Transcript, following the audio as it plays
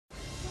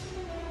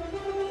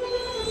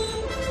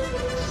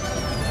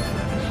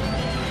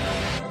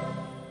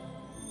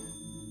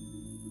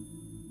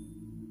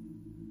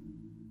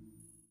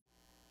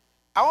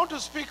I want to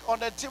speak on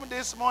the theme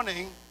this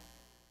morning,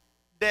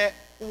 the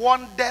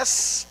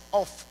wonders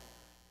of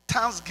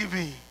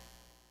thanksgiving.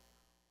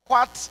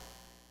 What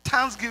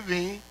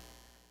thanksgiving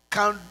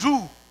can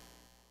do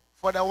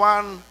for the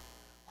one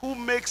who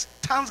makes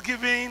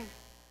thanksgiving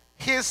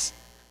his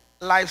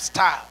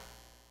lifestyle.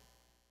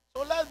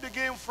 So let's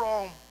begin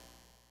from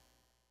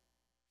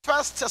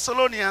 1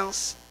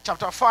 Thessalonians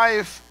chapter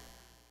 5,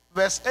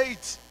 verse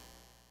 8.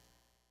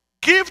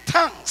 Give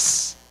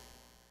thanks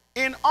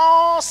in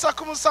all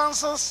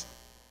circumstances,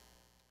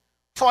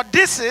 for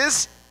this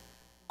is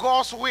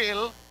God's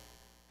will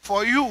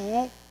for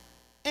you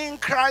in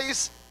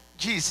Christ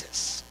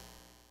Jesus.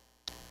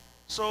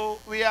 So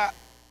we are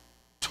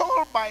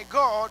told by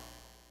God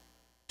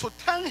to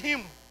thank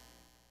Him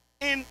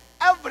in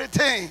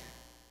everything,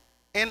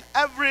 in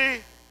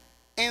every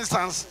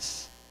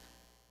instances.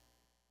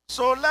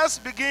 So let's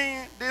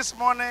begin this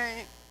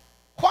morning.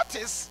 What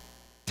is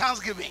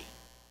thanksgiving?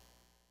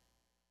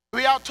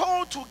 We are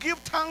told to give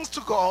thanks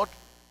to God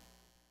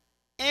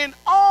in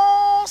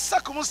all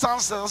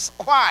circumstances.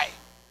 Why?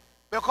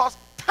 Because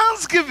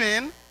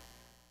thanksgiving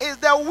is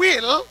the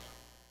will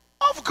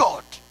of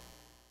God.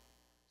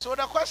 So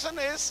the question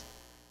is,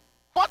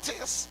 what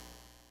is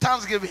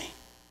thanksgiving?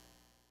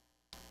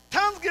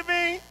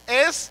 Thanksgiving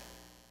is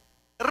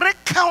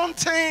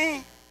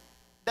recounting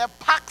the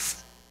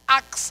past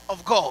acts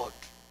of God.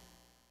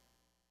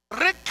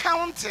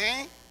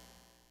 Recounting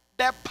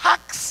the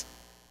past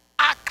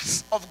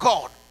acts of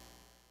God.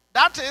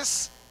 That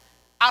is,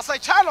 as a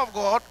child of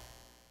God,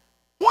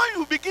 when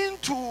you begin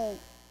to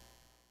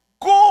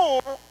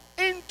go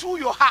into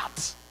your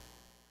heart,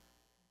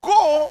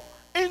 go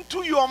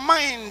into your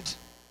mind,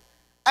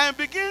 and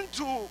begin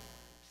to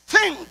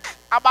think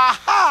about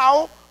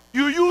how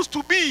you used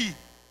to be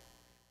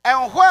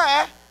and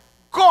where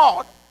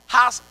God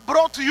has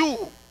brought you,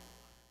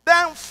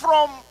 then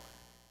from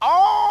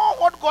all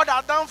what God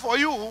has done for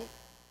you,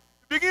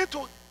 begin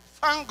to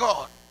thank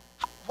God.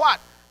 What?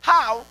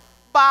 How?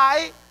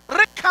 By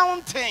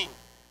recounting,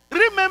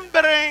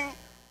 remembering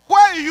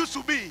where you used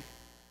to be.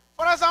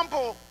 For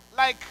example,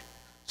 like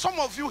some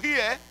of you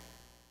here,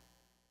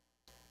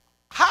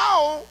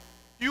 how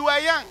you were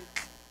young.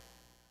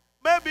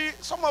 Maybe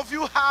some of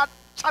you had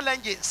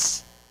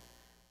challenges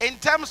in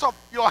terms of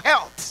your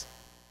health,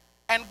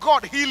 and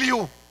God healed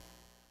you.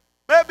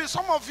 Maybe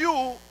some of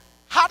you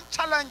had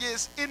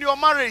challenges in your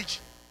marriage,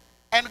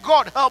 and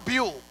God helped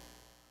you.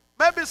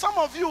 Maybe some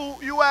of you,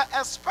 you were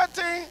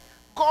expecting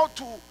God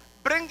to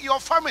bring your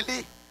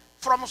family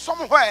from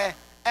somewhere,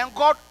 and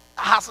God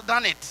has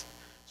done it.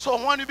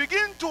 So when you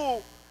begin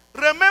to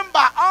remember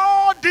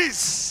all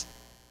this,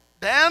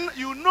 then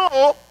you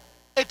know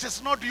it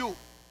is not you.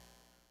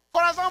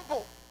 For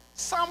example,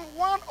 Psalm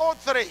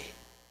 103.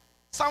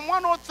 Psalm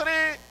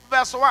 103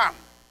 verse 1.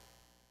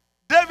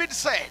 David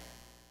said,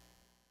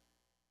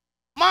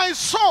 my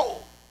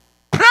soul,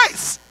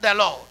 praise the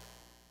Lord.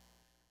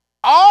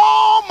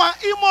 All my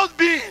inmost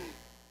being,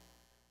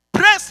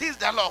 praise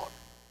the Lord.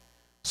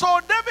 So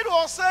David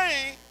was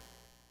saying,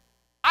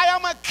 I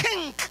am a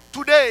king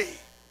today,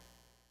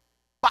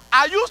 but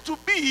I used to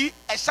be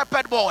a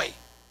shepherd boy.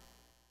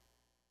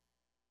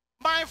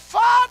 My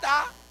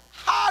father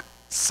had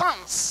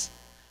sons,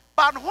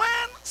 but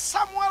when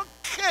Samuel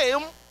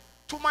came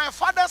to my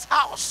father's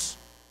house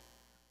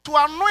to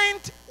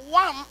anoint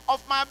one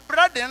of my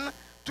brethren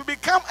to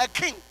become a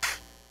king,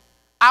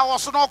 I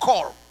was not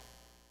called.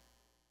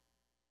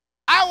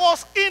 I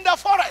was in the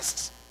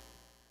forest.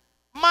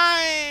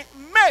 My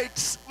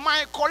mates,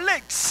 my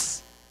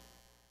colleagues,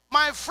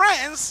 my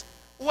friends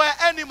were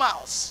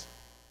animals.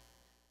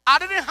 I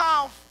didn't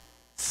have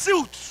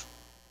suit.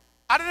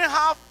 I didn't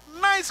have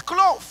nice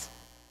clothes.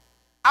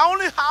 I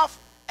only have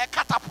a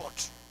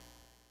catapult.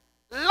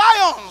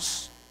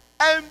 Lions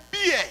and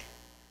bear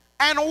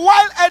and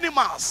wild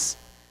animals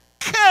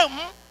came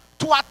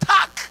to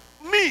attack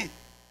me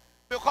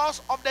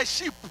because of the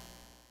sheep.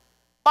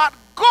 But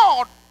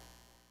God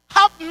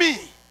helped me.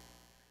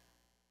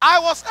 I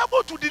was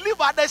able to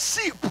deliver the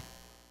sheep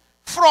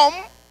from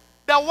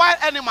the wild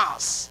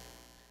animals.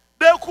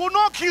 They could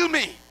not kill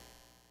me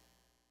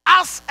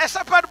as a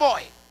shepherd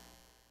boy.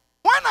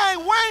 When I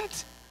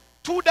went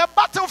to the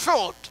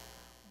battlefield,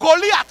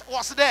 Goliath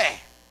was there.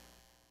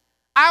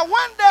 I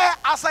went there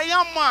as a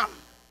young man,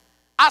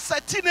 as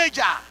a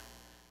teenager,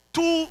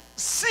 to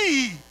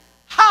see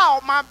how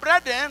my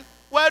brethren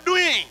were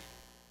doing.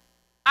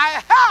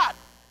 I heard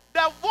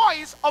the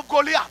voice of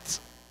Goliath.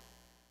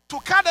 To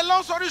cut the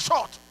long story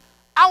short,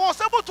 I was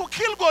able to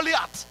kill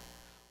Goliath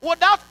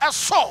without a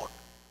sword.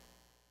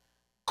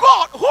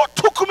 God, who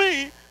took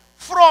me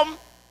from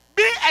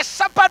being a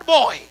shepherd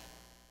boy,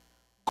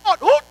 God,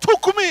 who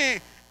took me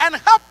and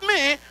helped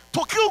me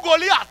to kill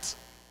Goliath,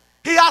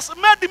 He has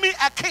made me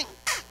a king.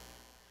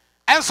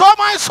 And so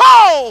my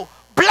soul,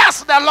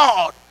 bless the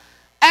Lord.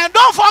 And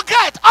don't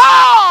forget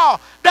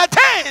all the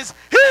things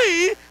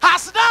He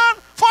has done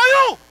for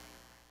you.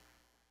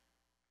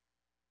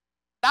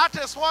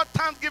 That is what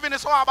thanksgiving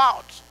is all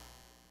about.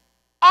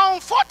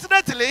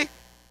 Unfortunately,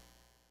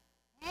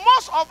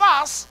 most of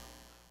us,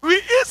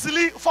 we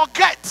easily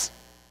forget.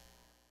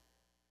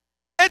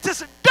 It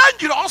is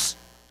dangerous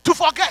to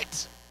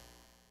forget.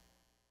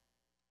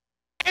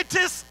 It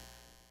is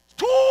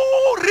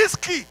too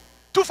risky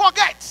to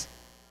forget.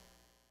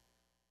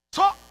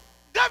 So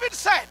David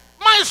said,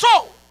 my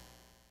soul,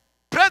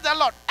 praise the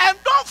Lord, and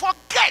don't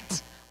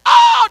forget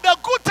all the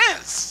good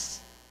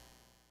things.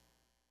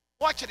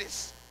 Watch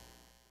this.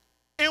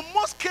 In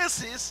most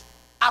cases,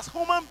 as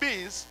human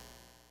beings,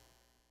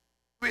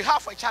 we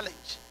have a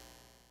challenge.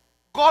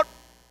 God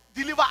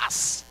deliver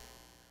us.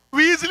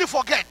 We easily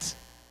forget.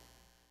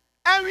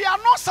 And we are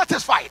not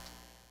satisfied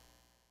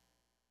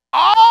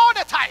all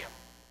the time.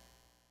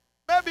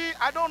 Maybe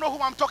I don't know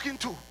who I'm talking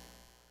to.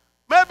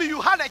 Maybe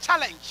you had a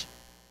challenge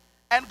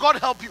and God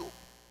helped you.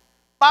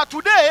 But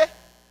today,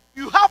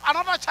 you have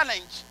another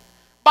challenge.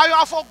 But you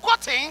have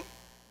forgotten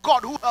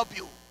God who helped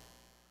you.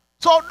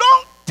 So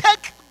don't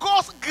take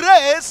God's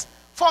grace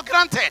for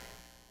granted.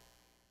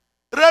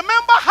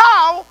 Remember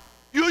how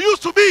you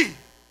used to be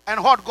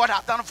and what God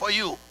has done for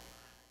you.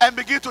 And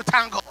begin to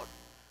thank God.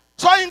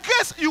 So in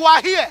case you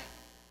are here,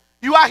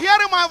 you are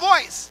hearing my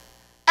voice,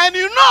 and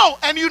you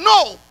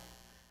know,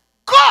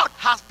 God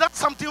has done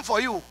something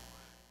for you.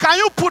 Can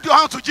you put your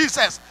hand to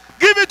Jesus?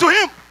 Give it to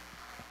him.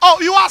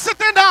 Oh, you are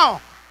sitting down.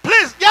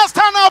 Please, just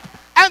stand up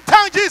and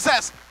thank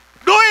Jesus.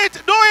 Do it,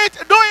 do it,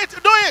 do it,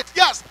 do it.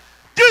 Yes.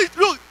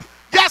 Do.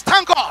 Yes,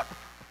 thank God.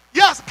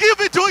 Yes, give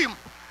it to him.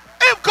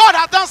 If God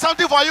has done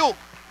something for you,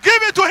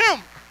 give it to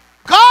him.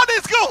 God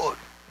is good.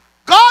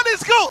 God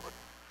is good.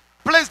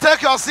 Please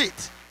take your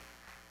seat.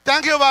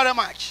 Thank you very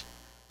much.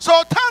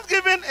 So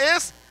thanksgiving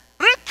is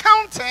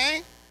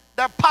recounting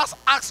the past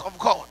acts of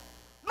God.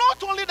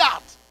 Not only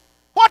that.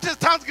 What is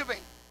thanksgiving?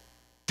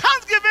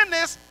 Thanksgiving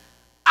is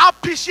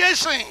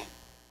appreciation.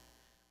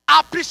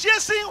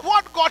 Appreciating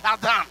what God has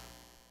done.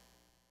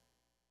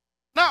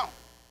 Now,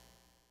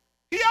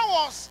 here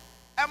was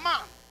a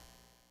man.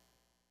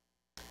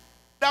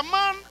 The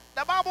man,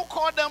 the Bible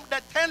called them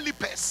the 10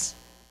 lepers.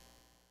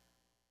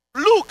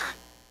 Luke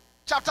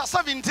chapter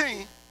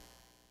 17,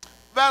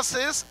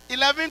 verses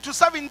 11 to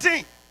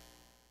 17.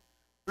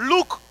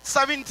 Luke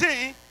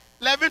 17,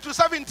 11 to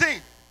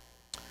 17.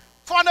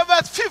 From the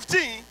verse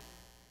 15,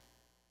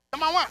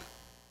 number 1,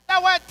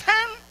 there were 10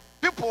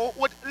 people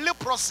with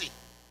leprosy.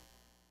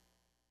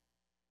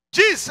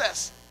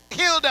 Jesus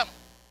healed them.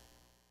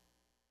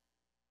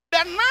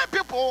 The 9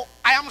 people,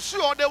 I am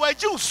sure they were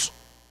Jews.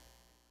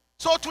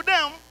 So to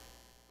them,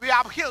 we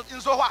have healed.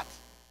 In so what?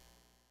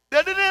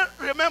 They didn't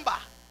remember.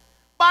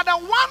 But the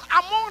one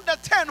among the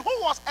 10 who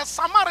was a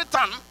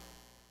Samaritan,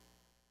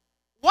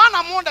 one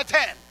among the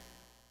 10,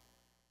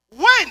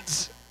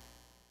 went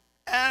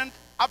and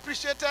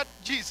appreciated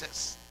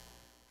Jesus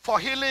for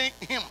healing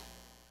him.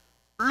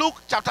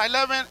 Luke chapter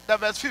 11, the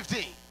verse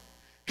 15.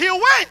 He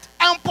went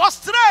and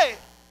prostrated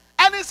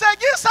and he said,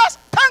 Jesus,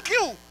 thank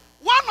you.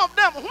 One of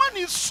them, when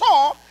he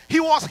saw he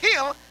was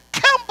healed,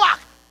 came back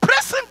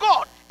praising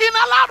God in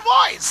a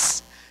loud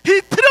voice.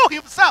 He threw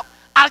himself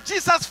at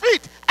Jesus'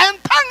 feet and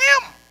thanked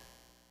him.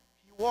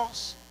 He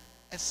was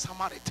a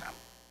Samaritan.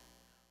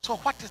 So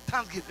what is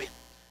thanksgiving?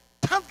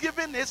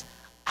 Thanksgiving is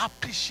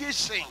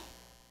appreciating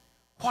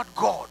what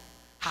God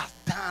has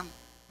done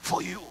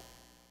for you.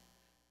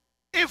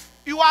 If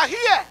you are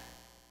here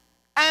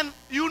and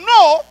you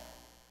know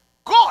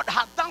God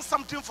has done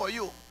something for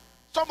you,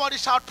 somebody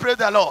shout, praise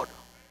the Lord.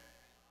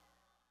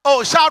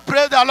 Oh, shout,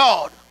 praise the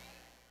Lord.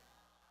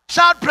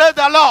 Shout, praise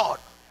the Lord.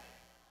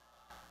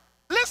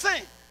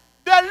 Listen,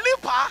 the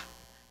leper,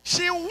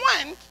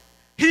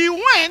 he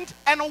went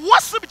and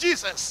worshiped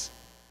Jesus.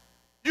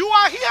 You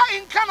are here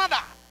in Canada.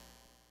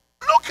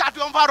 Look at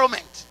your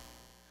environment.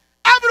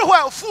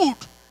 Everywhere food,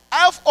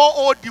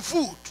 F-O-O-D,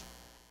 food.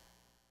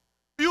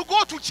 You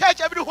go to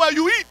church, everywhere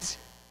you eat.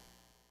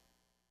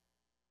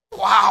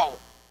 Wow.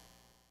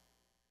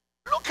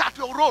 Look at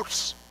your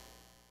roads.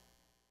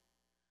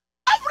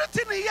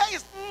 Everything here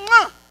is,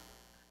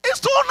 it's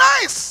too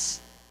nice.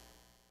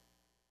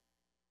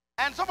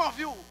 And some of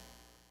you,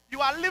 you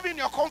are living in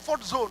your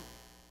comfort zone.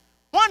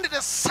 When it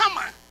is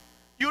summer,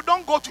 you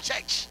don't go to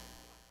church.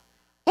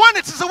 When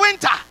it is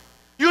winter,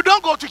 you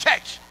don't go to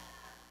church.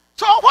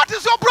 So what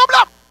is your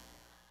problem?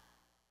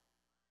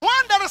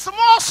 When there is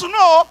more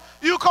snow,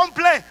 you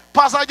complain,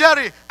 Pastor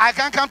Jerry, I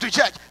can't come to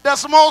church.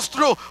 There's more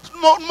snow,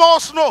 more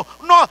snow.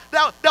 No,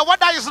 the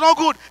weather is not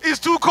good. It's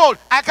too cold.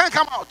 I can't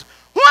come out.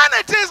 When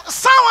it is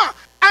summer,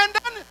 and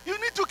then you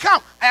need to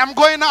come. I am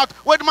going out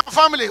with my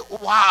family.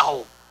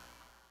 Wow.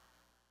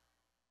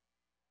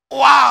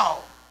 Wow.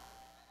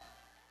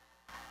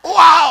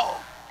 Wow.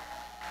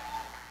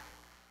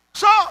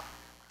 So,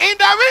 in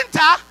the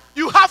winter,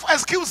 you have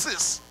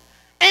excuses.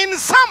 In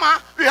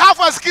summer, you have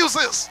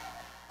excuses.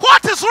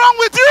 What is wrong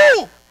with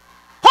you?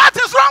 What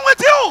is wrong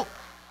with you?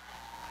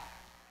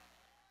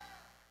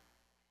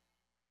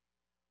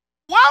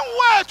 One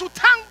way to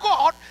thank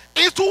God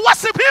is to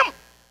worship him.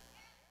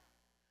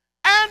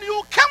 And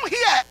you come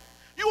here,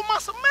 you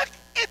must make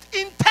it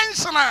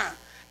intentional.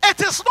 It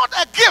is not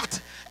a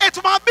gift.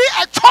 It must be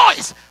a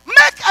choice.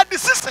 Make a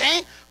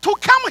decision to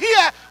come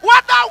here,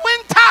 whether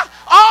winter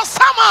or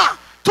summer,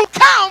 to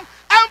come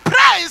and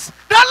praise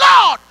the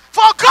Lord,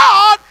 for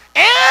God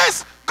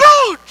is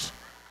good.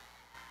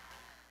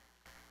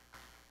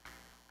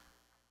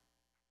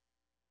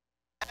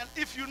 And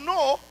if you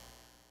know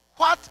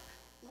what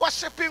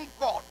worshiping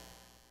God,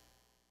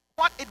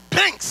 what it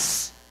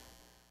brings,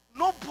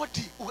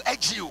 nobody will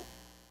edge you.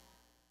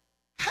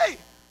 Hey,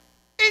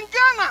 in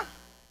Ghana,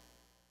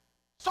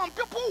 some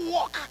people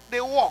they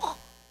walk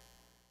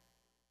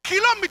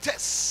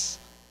kilometers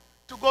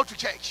to go to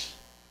church.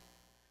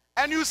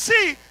 And you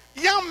see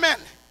young men,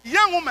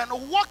 young women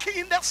walking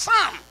in the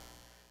sun.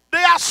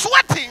 They are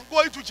sweating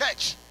going to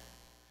church.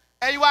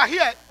 And you are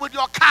here with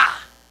your car,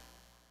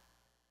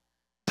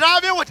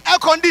 driving with air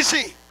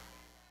conditioning.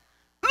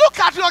 Look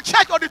at your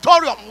church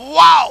auditorium.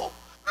 Wow.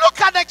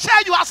 Look at the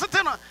chair you are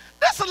sitting on.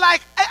 This is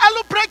like a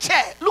aeroplane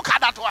chair. Look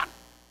at that one.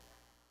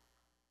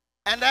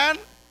 And then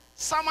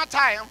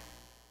summertime,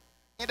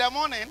 in the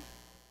morning,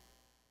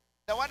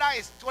 the weather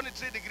is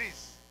 23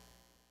 degrees.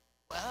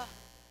 Well,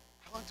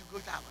 I want to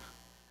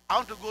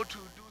go to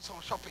do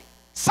some shopping.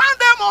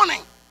 Sunday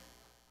morning.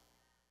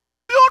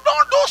 You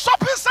don't do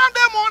shopping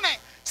Sunday morning.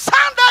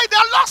 Sunday,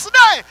 the last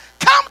day.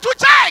 Come to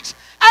church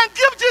and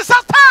give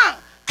Jesus time.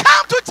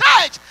 Come to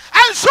church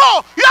and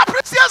show your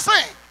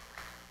appreciation.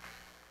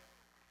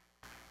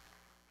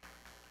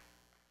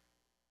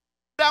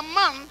 The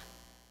man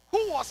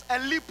who was a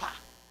leper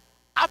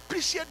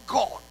appreciate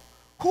God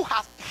who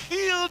has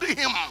healed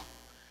him.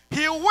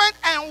 He went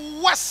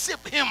and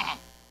worshiped him.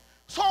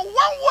 So one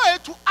way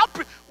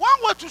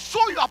to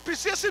show your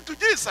appreciation to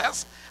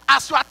Jesus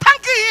as you are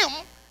thanking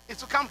him is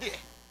to come here.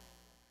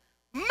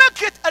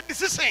 Make it a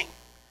decision.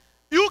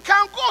 You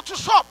can go to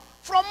shop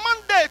from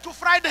Monday to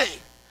Friday.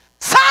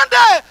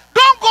 Sunday,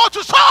 don't go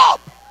to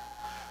shop.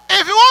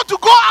 If you want to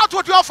go out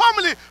with your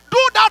family,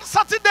 do that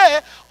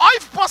Saturday, or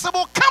if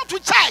possible, come to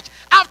church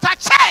after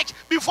church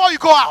before you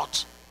go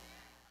out.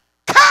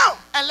 Come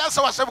and let's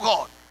worship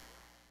God.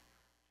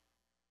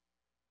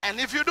 And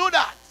if you do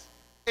that,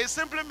 it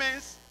simply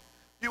means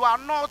you are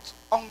not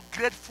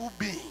ungrateful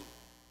being.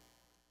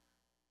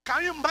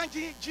 Can you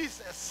imagine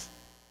Jesus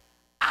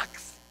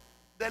asked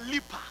the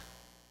leper,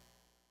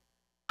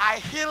 I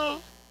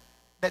heal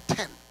the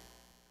 10.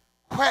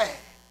 Where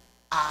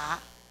are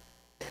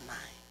the 9?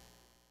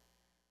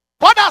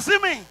 What does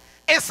it mean?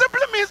 It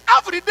simply means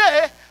every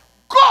day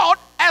God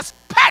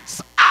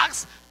expects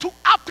us to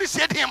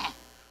appreciate him.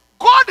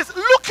 God is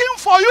looking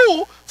for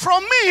you,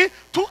 from me,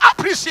 to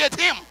appreciate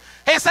him.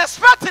 He's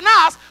expecting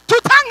us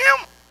to thank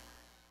him.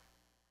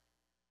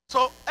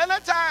 So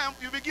anytime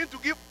you begin to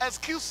give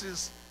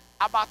excuses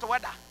about the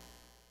weather,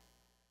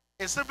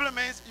 it simply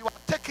means you are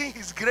taking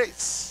his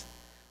grace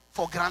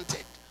for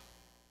granted.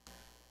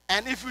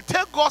 And if you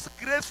take God's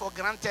grace for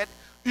granted,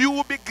 you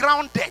will be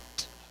grounded.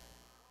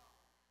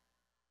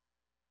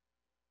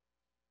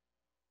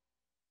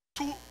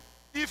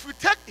 If you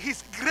take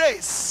his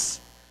grace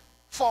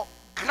for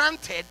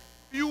granted,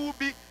 you will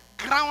be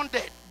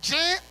grounded.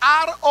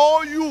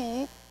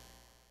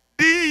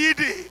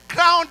 Grounded.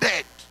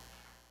 Grounded.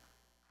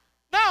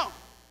 Now,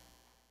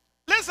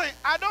 listen,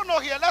 I don't know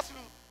here. Let's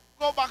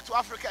go back to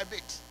Africa a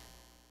bit.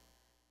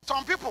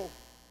 Some people,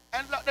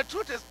 and the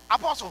truth is,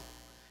 Apostle,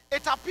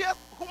 it appears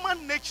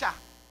human nature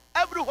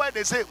everywhere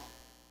the same.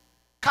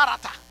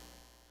 Character.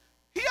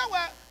 Here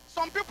where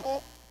some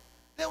people,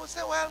 they will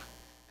say, well,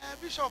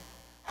 Bishop,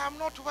 I'm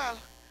not well.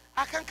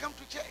 I can't come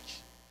to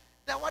church.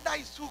 The weather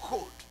is too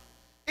cold.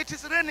 It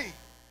is raining.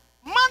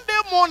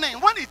 Monday morning,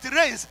 when it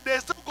rains, they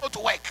still go to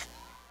work.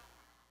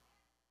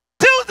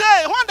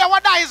 Tuesday, when the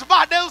weather is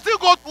bad, they will still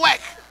go to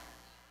work.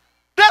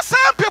 The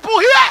same people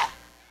here.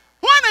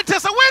 When it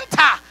is a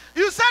winter,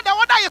 you say the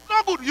weather is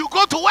not good, you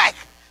go to work.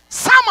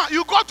 Summer,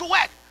 you go to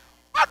work.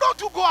 Why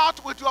don't you go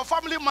out with your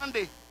family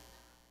Monday?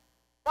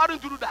 Why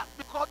don't you do that?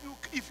 Because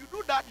if you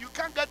do that, you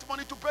can't get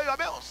money to pay your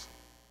bills.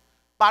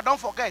 But don't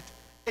forget,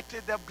 it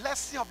is the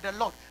blessing of the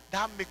Lord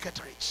that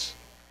maketh rich.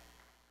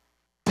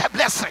 The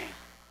blessing.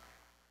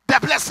 The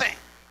blessing.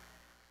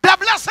 The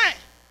blessing.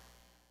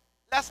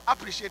 Let's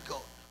appreciate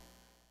God.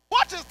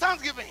 What is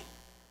Thanksgiving?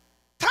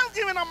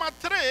 Thanksgiving number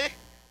 3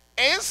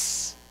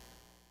 is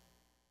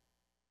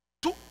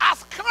to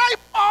ascribe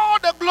all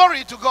the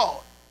glory to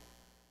God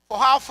for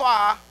how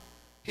far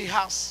he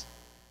has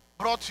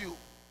brought you.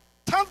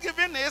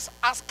 Thanksgiving is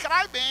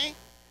ascribing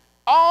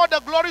all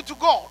the glory to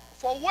God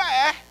for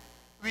where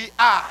we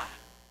are.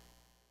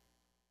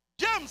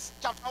 James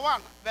chapter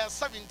 1 verse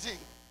 17.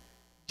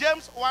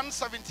 James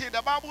 1:17,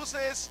 the Bible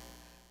says,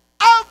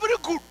 every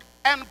good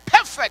and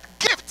perfect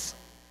gift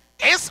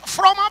is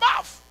from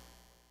above,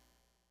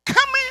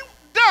 coming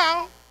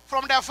down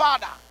from the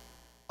Father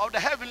of the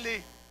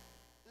heavenly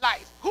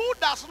light, who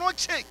does not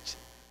change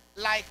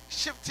like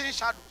shifting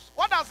shadows.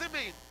 What does it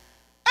mean?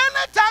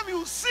 Anytime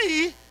you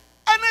see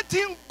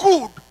anything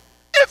good,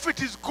 if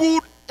it is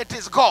good, it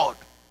is God.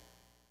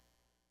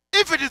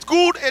 If it is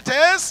good, it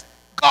is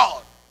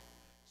God.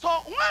 So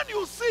when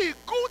you see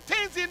good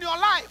things in your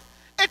life,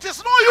 it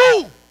is not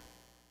you,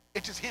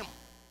 it is him.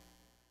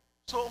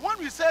 So when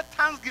we say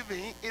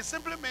thanksgiving, it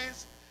simply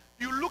means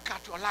you look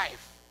at your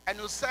life and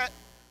you say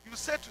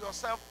to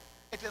yourself,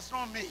 it is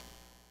not me.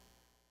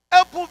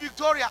 Apple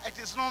Victoria, it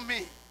is not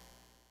me.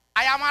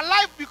 I am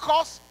alive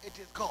because it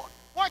is God.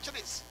 Watch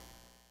this.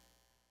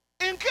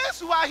 In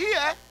case you are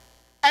here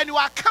and you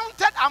are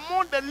counted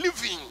among the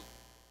living,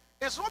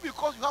 it's not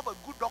because you have a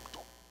good doctor.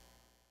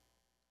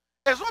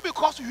 It's not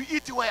because you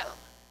eat well.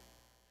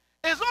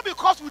 It's not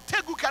because you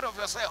take good care of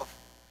yourself.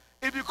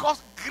 It's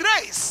because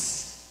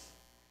grace,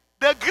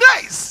 the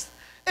grace,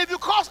 is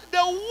because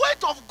the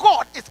weight of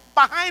God is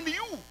behind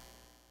you.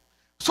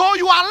 So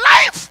you are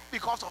alive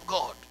because of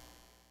God,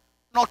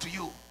 not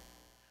you.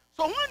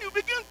 So when you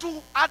begin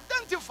to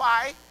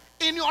identify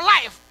in your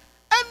life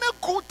any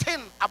good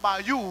thing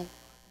about you,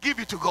 give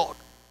it to God.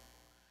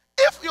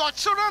 If your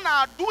children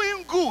are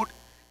doing good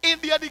in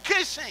the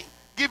education,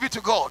 give it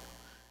to God.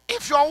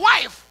 If your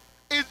wife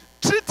is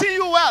treating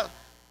you well,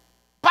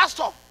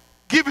 pastor,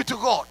 give it to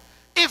God.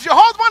 If your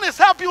husband is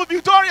helping you,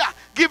 Victoria,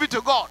 give it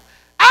to God.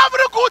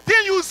 Every good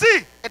thing you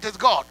see, it is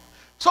God.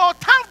 So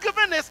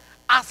thanksgiving is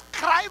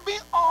ascribing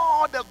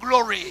all the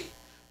glory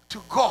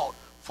to God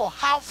for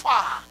how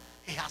far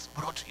he has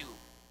brought you.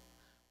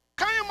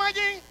 Can you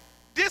imagine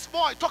this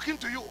boy talking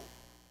to you?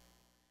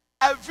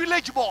 A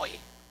village boy.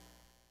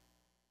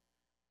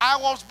 I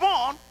was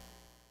born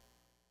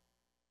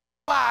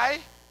by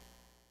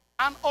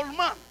an old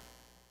man.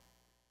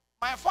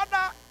 My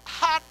father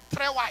had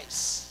 3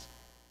 wives.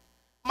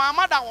 My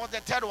mother was the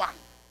 3rd one.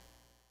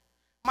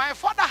 My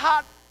father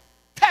had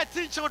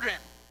 13 children.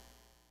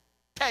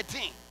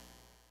 13.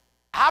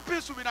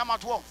 Happens to be number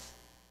 12.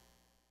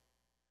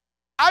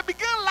 I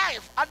began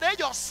life at the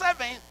age of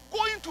 7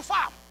 going to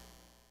farm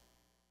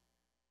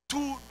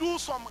to do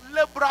some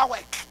labor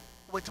work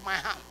with my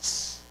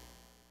hands.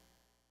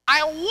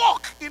 I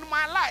walk in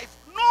my life,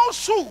 no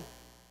shoe,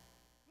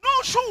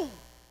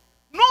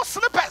 no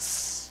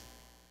slippers,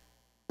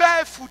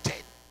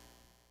 barefooted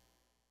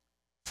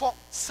for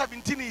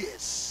 17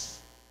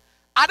 years.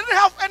 I didn't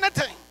have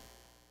anything,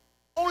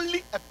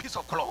 only a piece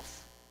of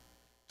cloth.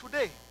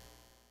 Today,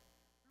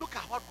 look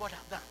at what God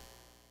has done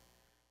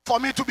for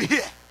me to be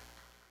here.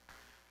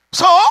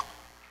 So,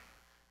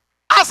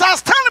 as I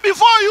stand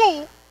before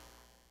you,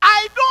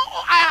 I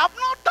have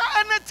not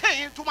done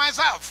anything to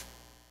myself.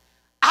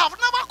 I have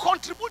never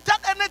contributed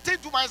anything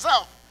to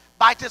myself,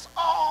 but it is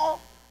all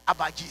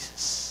about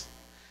Jesus.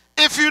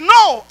 If you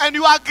know and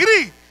you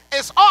agree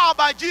it's all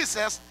about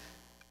Jesus,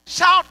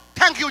 shout,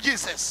 thank you,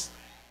 Jesus.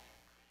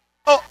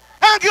 Oh,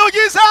 thank you,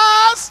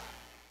 Jesus.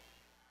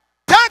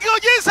 Thank you,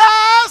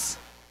 Jesus.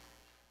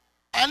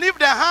 And if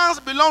the hands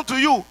belong to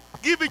you,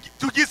 give it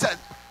to Jesus.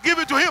 Give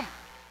it to him.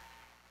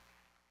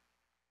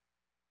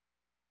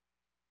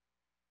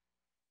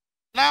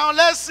 Now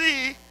let's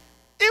see,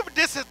 if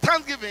this is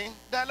thanksgiving,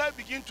 then let's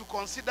begin to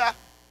consider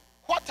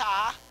what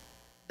are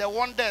the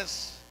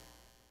wonders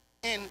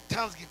in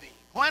thanksgiving.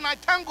 When I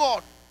thank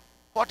God,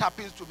 what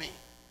happens to me?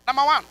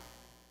 Number 1,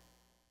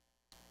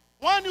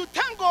 when you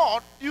thank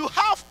God, you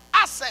have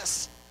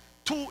access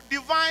to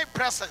divine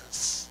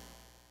presence.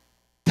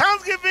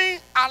 Thanksgiving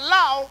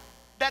allows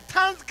the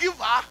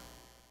thanksgiver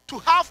to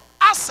have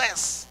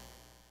access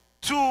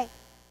to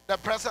the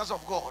presence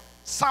of God.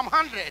 Psalm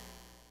 100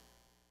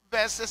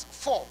 verses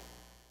 4.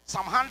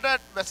 Psalm 100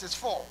 verses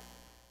 4.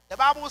 The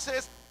Bible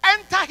says,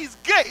 enter his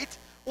gate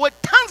with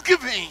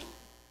thanksgiving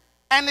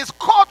and his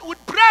court with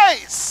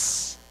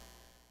praise.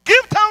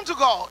 Give thanks to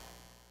God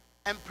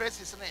and praise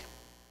his name.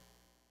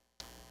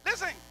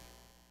 Listen.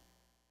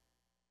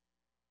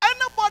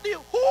 Anybody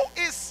who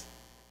is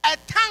a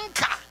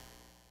tanker,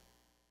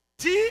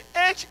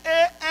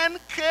 T-H-A-N-K-E-R,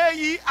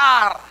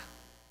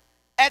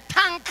 a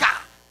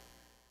tanker,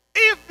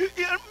 if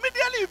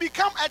immediately you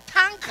become a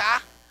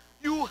tanker,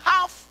 you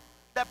have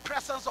the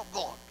presence of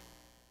God.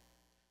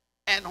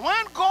 And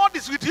when God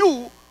is with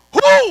you,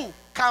 who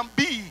can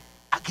be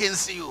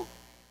against you?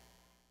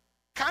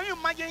 Can you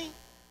imagine?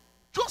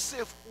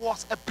 Joseph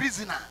was a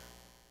prisoner.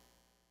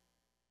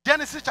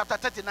 Genesis chapter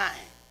 39.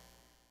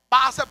 But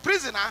as a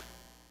prisoner,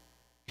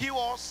 he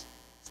was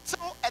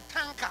still a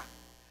tanker.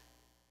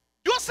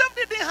 Joseph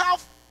didn't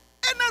have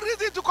any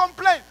reason to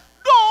complain.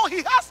 Though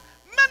he has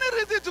many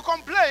reasons to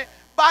complain,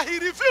 but he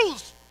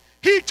refused.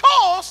 He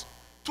chose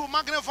to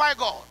magnify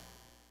God.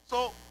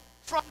 So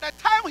from the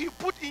time he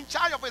put in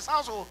charge of his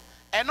household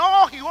and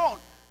all he owned,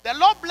 the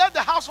Lord blessed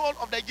the household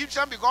of the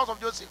Egyptian because of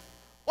Joseph.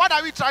 What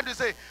are we trying to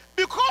say?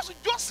 Because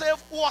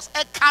Joseph was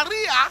a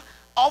carrier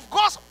of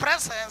God's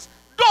presence,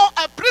 though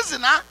a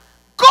prisoner,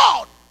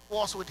 God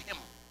was with him.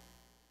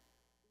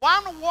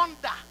 One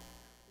wonder,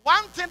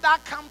 one thing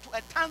that comes to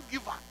a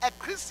thanksgiver, a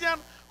Christian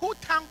who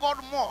thank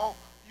God more,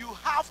 you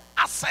have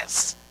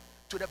access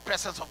to the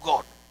presence of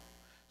God.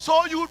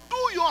 So you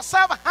do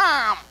yourself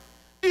harm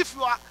if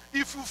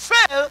you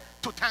fail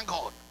to thank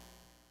God.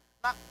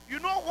 Now, you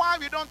know why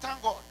we don't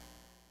thank God?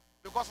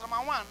 Because number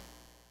 1,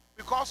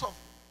 because of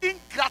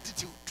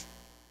ingratitude.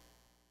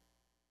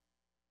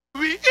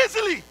 We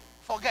easily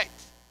forget.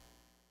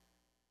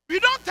 We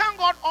don't thank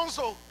God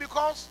also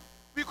because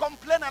we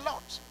complain a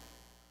lot.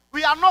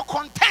 We are not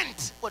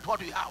content with what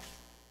we have.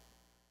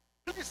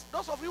 Please,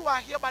 those of you who are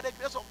here by the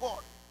grace of God,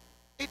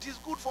 it is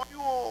good for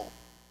you.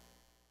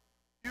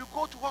 You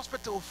go to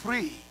hospital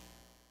free.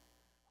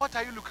 What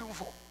are you looking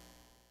for?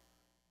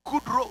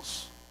 Good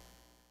roads.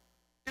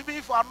 Even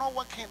if you are not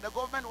working, the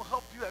government will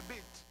help you a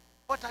bit.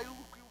 What are you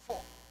looking for?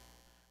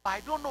 I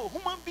don't know.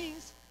 Human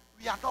beings,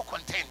 we are not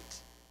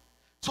content.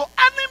 So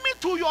enemy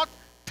to your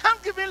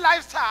thanksgiving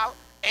lifestyle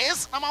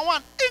is, number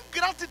one,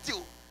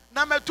 ingratitude.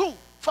 Number two,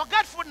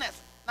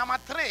 forgetfulness. Number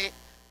three,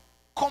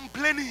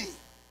 complaining.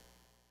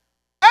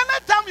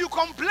 Anytime you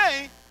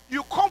complain,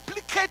 you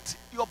complicate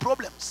your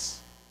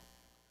problems.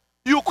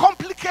 You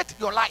complicate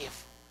your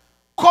life.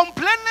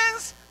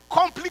 Complainants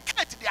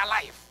complicate their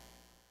life.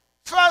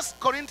 1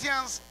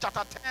 Corinthians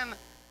chapter 10,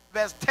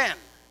 verse 10.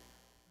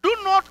 Do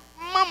not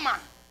murmur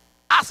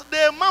as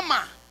they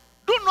murmur.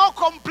 Do not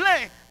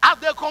complain as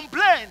they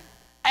complain.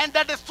 And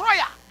the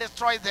destroyer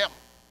destroys them.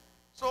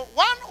 So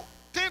one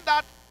thing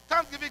that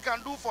thanksgiving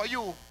can do for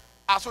you,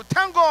 as you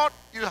thank God,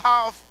 you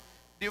have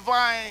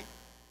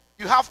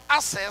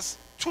access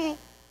to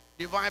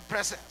divine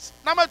presence.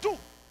 Number two,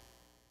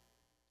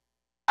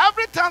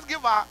 every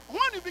thanksgiver,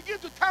 when you begin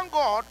to thank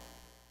God,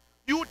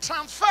 you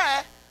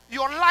transfer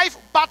your life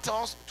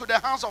battles to the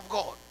hands of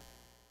God.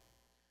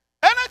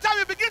 Anytime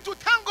you begin to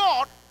thank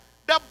God,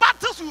 the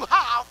battles you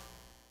have,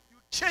 you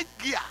change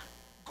gear.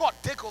 God,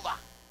 take over.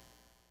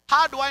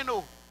 How do I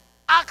know?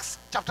 Acts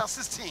chapter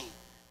 16,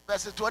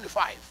 verse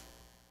 25.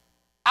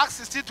 Acts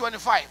 16,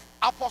 25.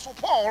 Apostle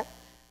Paul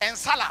and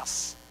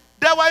Silas,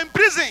 they were in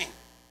prison.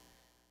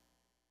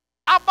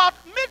 About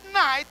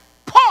midnight,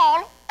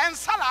 Paul and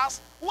Silas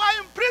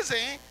were in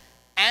prison,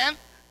 and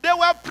they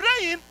were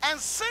praying and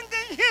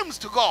singing hymns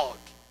to God.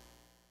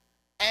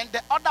 And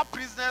the other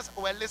prisoners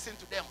were listening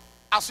to them.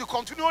 As you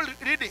continue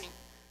reading,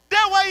 they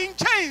were in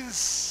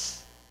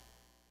chains.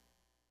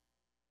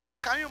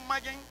 Can you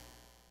imagine?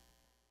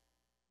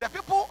 The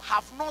people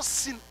have not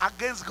sinned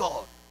against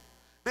God.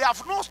 They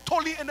have not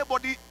stolen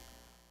anybody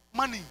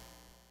money.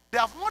 They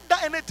have not done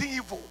anything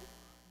evil.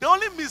 The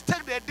only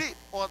mistake they did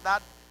was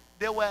that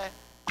they were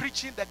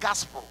preaching the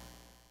gospel.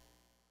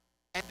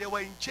 And they were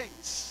in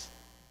chains,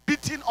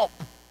 beaten up.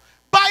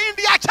 But in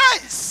their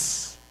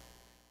chains,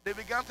 they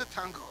began to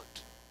thank God.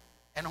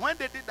 And when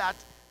they did that,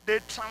 they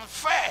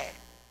transferred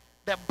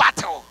the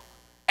battle,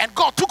 and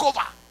God took over.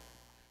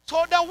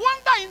 So the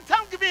wonder in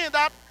thanksgiving is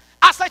that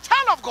as a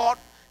child of God,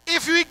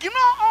 if you ignore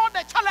all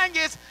the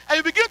challenges and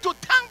you begin to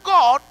thank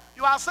God,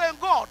 you are saying,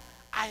 God,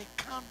 I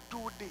can't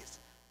do this.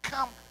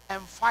 Come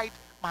and fight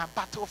my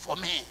battle for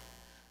me.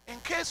 In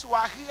case you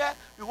are here,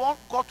 you want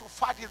God to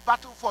fight his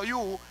battle for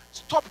you,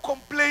 stop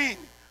complaining.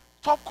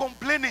 Stop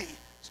complaining.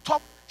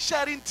 Stop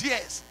sharing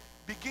tears.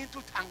 Begin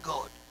to thank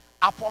God.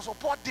 Apostle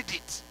Paul did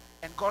it,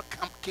 and God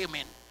came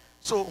in.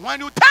 So when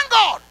you thank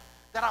God,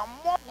 there are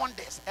more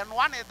wonders. And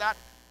one is that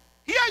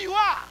here you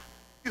are.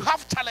 You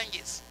have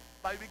challenges,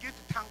 but you begin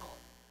to thank God.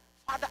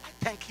 Father, I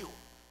thank you.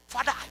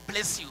 Father, I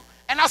bless you.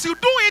 And as you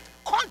do it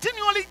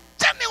continually,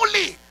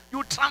 genuinely,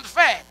 you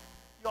transfer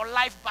your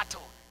life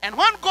battle. And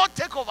when God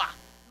takes over,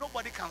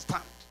 nobody can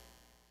stand.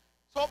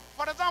 So,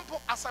 for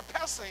example, as a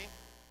person,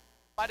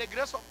 by the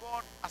grace of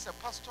God, as a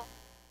pastor,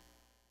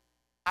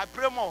 I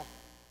pray more.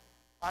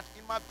 But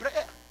in my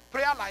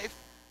prayer life,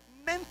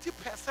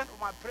 90% of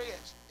my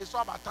prayers is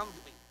all about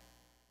thanksgiving.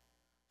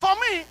 For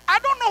me, I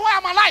don't know why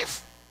I'm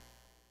alive.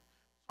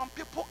 Some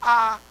people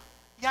are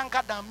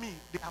younger than me.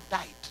 They have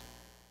died.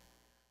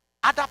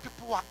 Other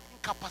people are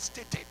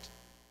incapacitated.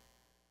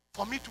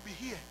 For me to be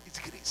here is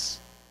grace.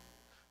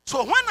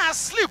 So when I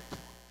sleep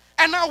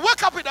and I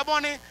wake up in the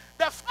morning,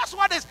 the first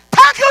word is,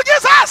 thank you,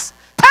 Jesus!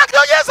 Thank you,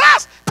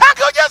 Jesus! Thank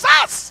you,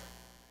 Jesus!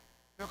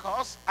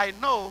 Because I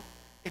know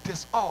it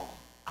is all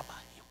about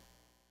him.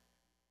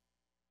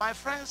 My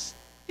friends,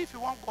 if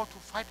you want God to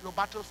fight your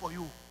battles for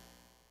you,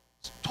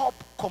 stop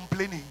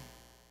complaining.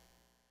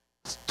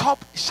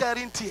 Stop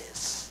sharing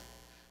tears.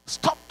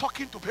 Stop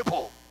talking to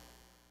people.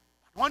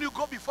 When you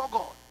go before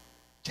God,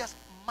 just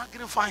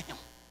magnify him.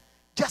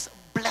 Just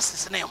bless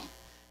his name.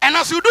 And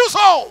as you do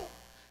so,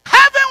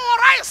 heaven will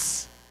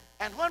rise.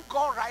 And when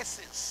God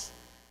rises,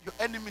 your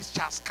enemies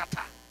shall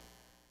scatter.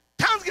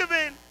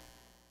 Thanksgiving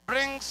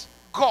brings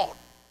God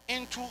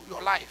into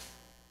your life.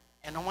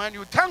 And when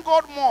you thank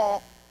God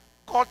more,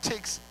 God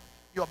takes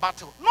your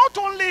battle. Not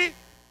only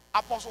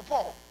Apostle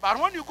Paul, but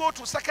when you go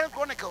to 2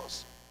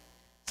 Chronicles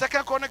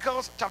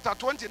chapter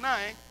 29,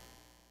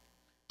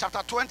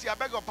 chapter 20, I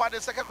beg your pardon,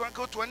 2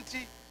 Chronicles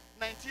 20,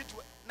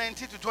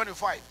 19 to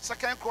 25. 2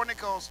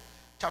 Chronicles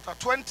chapter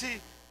 20,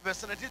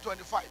 verse 19 to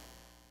 25.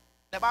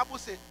 The Bible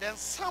says, then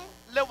some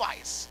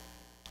Levites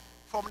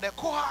from the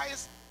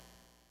Kohaths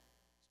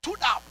stood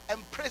up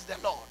and praised the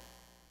Lord,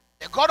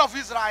 the God of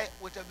Israel,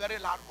 with a very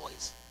loud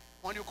voice.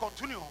 When you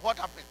continue, what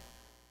happened?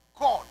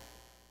 God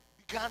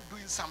began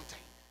doing something.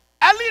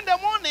 Early in the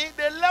morning,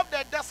 they left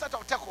the desert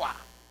of Tekoa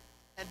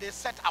and they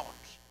set out.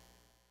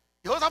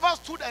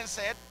 Jehoshaphat stood and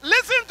said,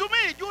 listen to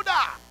me,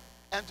 Judah,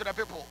 and to the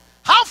people.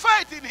 Have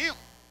faith in him.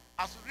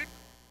 As we read,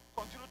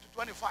 continue to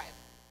 25.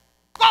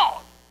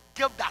 God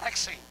gave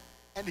direction.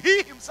 And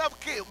he himself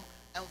came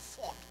and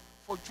fought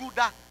for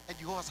Judah and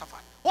Jehoshaphat.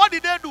 What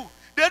did they do?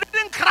 They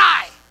didn't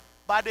cry,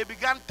 but they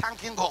began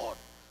thanking God.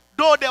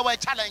 Though there were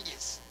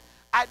challenges.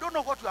 I don't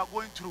know what you are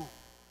going through.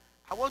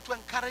 I want to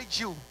encourage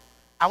you.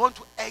 I want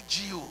to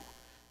urge you.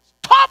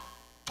 Stop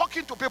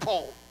talking to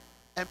people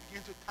and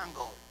begin to thank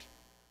God.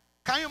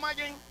 Can you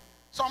imagine?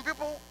 Some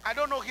people, I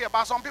don't know here,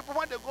 but some people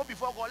when they go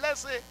before God,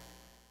 let's say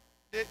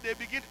they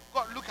begin,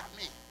 God, look at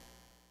me.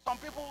 Some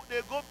people, they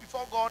go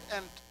before God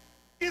and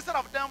instead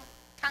of them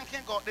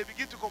thanking God, they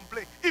begin to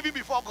complain, even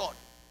before God.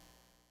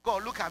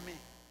 God, look at me.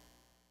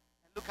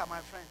 And look at my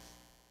friends.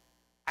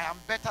 I am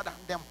better than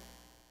them.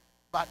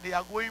 But they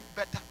are going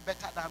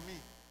better than me.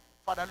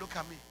 Father, look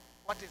at me.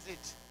 What is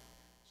it?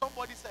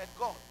 Somebody said,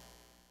 God,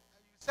 you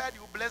said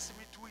you blessed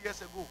me 2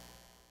 years ago.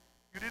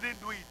 You didn't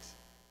do it.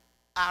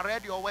 I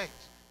read your word.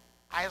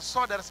 I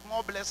saw there is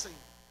more blessing.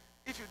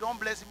 If you don't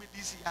bless me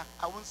this year,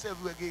 I won't save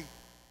you again.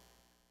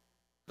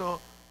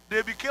 So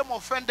they became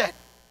offended.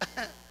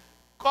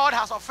 God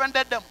has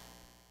offended them.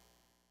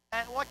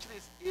 And watch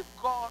this. If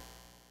God,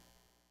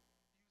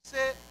 you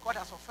say God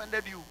has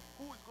offended you,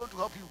 who is going to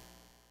help you?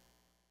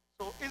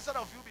 So instead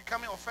of you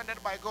becoming offended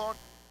by God,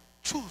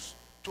 choose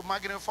to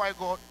magnify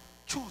God.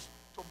 Choose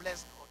to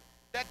bless God.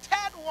 The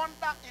third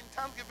wonder in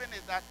thanksgiving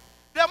is that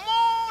the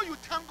more you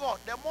thank God,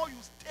 the more you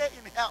stay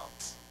in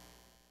health.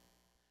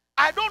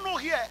 I don't know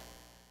here.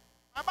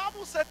 My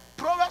Bible said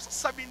Proverbs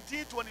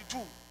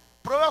 17:22.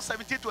 Proverbs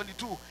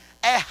 17:22.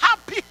 A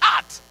happy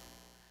heart,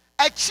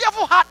 a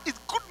cheerful heart is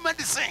good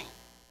medicine.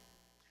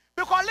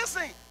 Because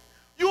listen,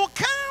 you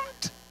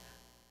can't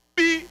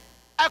be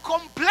a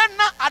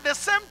complainer at the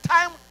same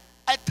time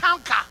a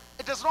thanker.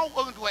 It is not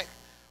going to work.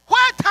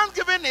 Where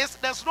thanksgiving is,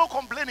 there's no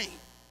complaining.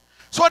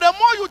 So the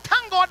more you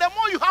thank God, the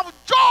more you have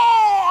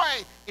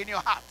joy in your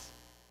heart.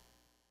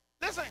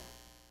 Listen,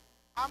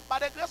 by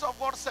the grace of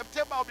God,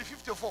 September will be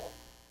 54.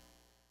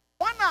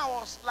 When I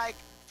was like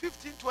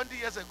 15, 20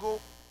 years ago,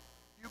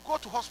 you go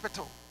to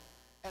hospital,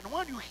 and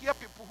when you hear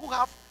people who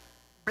have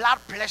blood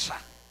pressure,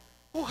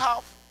 who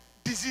have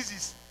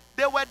diseases,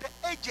 they were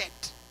the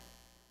aged,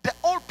 the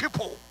old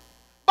people.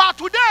 But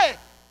today,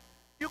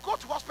 you go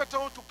to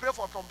hospital to pray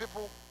for some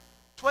people,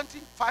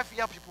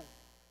 25-year people.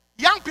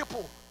 Young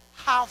people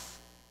have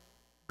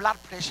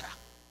blood pressure.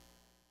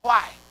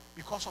 Why?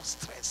 Because of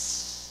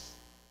stress.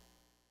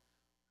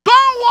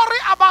 Don't worry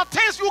about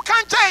things you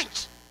can't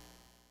change.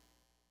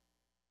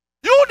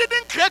 You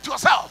didn't create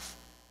yourself.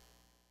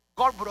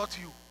 God brought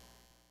you.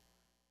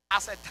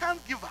 As a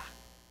thanksgiver,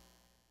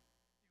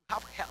 you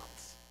have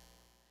health.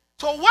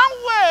 So one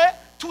way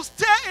to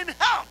stay in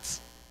health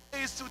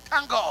is to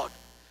thank God.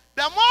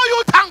 The more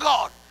you thank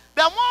God,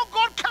 the more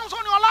God comes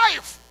on your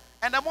life.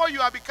 And the more you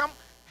have become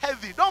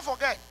heavy. Don't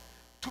forget,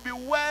 to be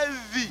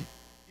wealthy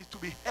is to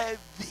be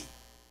heavy.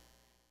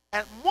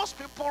 And most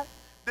people,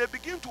 they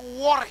begin to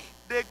worry.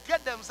 They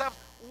get themselves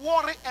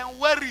worry and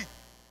worry.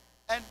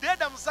 And they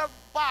themselves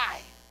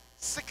buy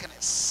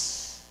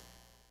sickness.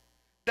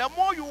 The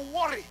more you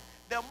worry,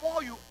 the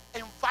more you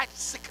invite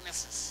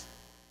sicknesses.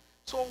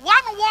 So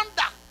one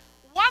wonder,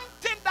 one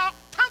thing that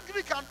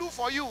thanksgiving can do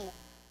for you,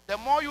 the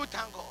more you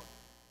thank God,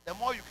 the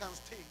more you can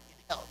stay in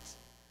health.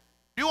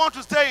 Do you want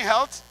to stay in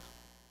health?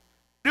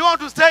 Do you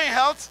want to stay in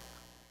health?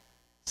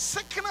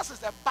 Sickness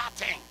is a bad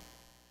thing.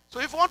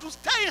 So if you want to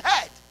stay in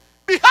health,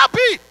 be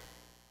happy.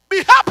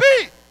 Be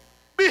happy.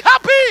 Be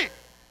happy.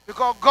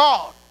 Because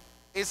God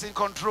is in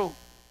control.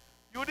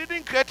 You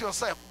didn't create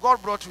yourself.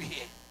 God brought you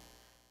here.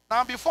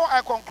 Now before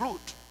I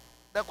conclude,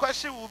 the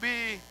question will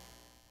be,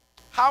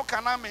 how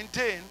can I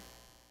maintain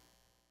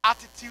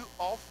attitude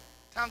of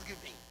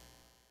thanksgiving?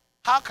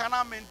 How can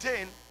I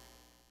maintain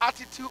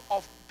attitude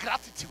of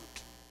gratitude?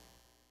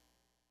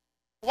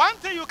 One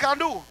thing you can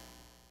do,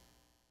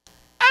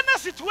 any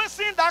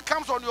situation that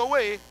comes on your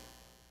way,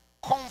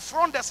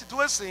 confront the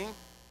situation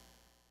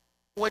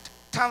with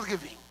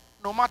thanksgiving.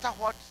 No matter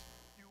what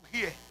you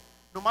hear,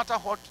 no matter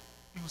what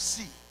you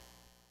see.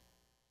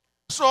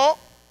 So,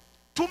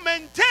 to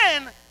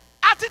maintain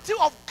attitude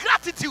of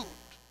gratitude,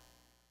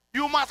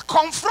 you must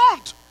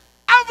confront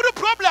every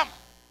problem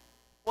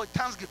with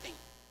thanksgiving.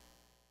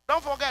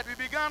 Don't forget, we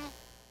began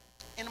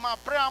in my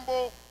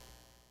preamble,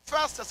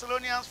 1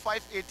 Thessalonians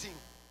 5:18.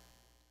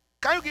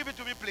 Can you give it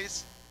to me,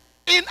 please?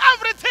 In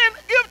everything,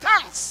 give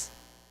thanks.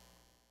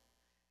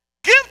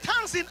 Give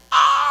thanks in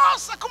all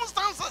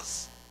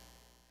circumstances.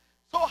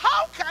 So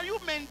how can you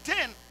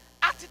maintain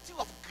attitude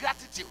of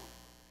gratitude?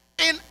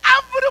 In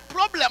every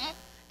problem,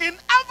 in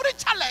every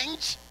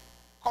challenge,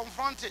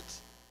 confront it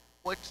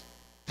with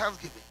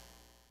thanksgiving.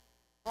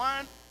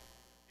 When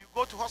you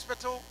go to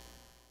hospital,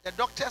 the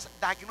doctors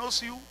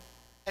diagnose you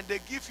and they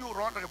give you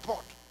wrong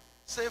report.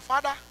 Say,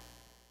 Father,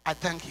 I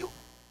thank you.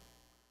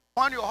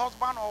 When your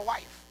husband or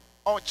wife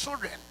or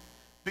children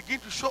begin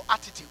to show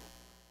attitude,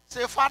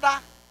 say, Father,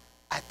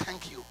 I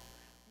thank you.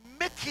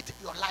 Make it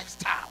your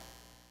lifestyle.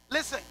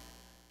 Listen,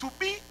 to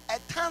be a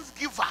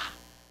thanksgiver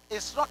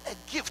is not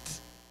a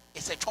gift,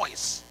 it's a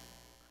choice.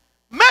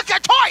 Make a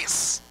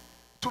choice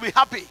to be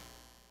happy.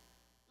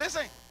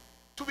 Listen,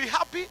 to be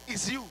happy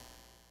is you.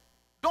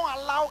 Don't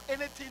allow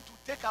anything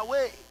to take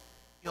away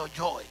your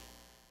joy.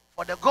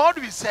 For the God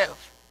we serve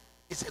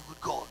is a good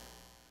God.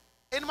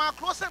 In my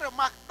closing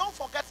remark, don't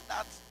forget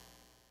that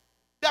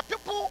the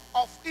people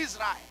of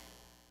Israel,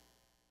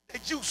 the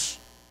Jews,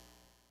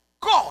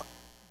 God,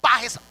 by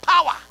his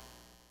power,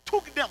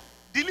 took them,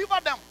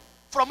 delivered them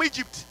from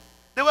Egypt.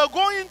 They were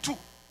going to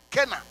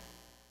Canaan.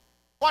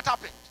 What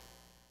happened?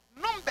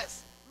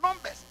 Numbers,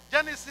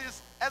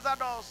 Genesis,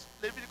 Exodus,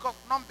 Leviticus,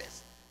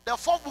 Numbers, the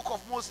fourth book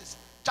of Moses,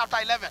 chapter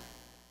 11.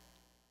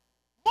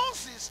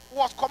 Moses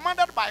was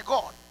commanded by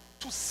God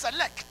to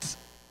select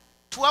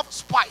 12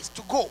 spies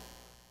to go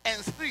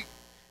and see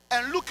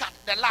and look at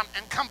the land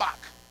and come back.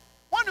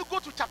 When you go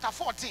to chapter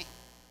 14,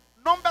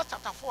 Numbers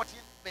chapter 14,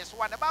 verse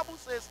 1, the Bible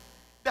says,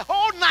 the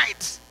whole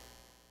night,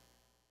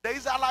 the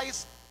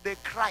Israelites, they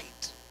cried.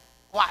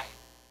 Why?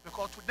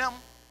 Because to them,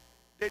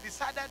 they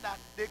decided that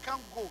they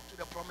can't go to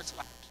the promised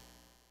land.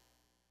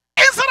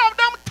 Instead of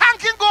them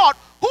thanking God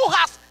who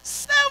has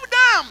saved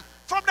them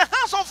from the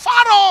hands of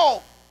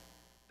Pharaoh,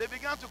 they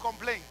began to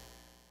complain.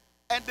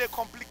 And they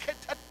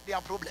complicated their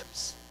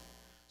problems.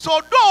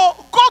 So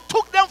though God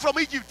took them from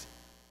Egypt,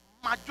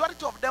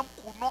 majority of them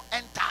could not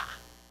enter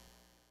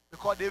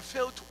because they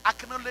failed to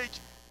acknowledge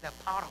the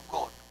power of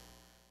God.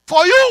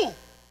 For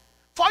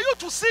you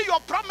to see your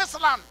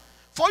promised land,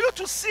 for you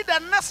to see the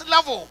next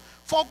level,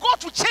 for God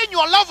to change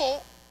your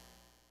level,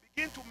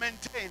 begin to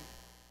maintain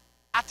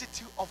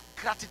attitude of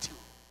gratitude.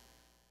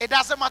 It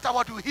doesn't matter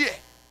what you hear.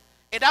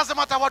 It doesn't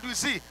matter what you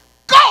see.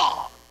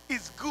 God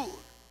is good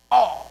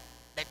all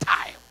the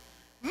time.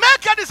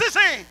 Make a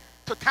decision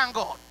to thank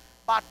God.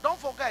 But don't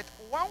forget,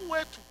 one way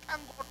to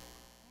thank God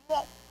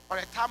more for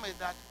a time is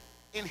that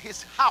in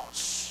his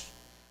house,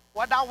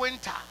 whether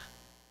winter,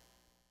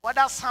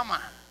 whether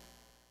summer,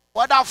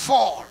 whether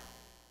fall,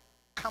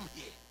 come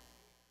here.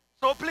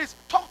 So please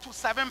talk to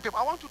 7 people.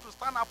 I want you to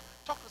stand up,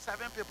 talk to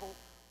 7 people.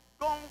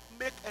 Don't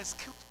make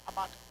excuse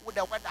about with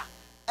the weather.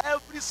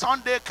 Every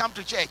Sunday come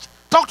to church.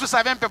 Talk to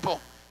 7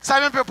 people.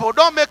 7 people.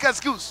 Don't make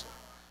excuse.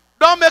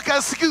 Don't make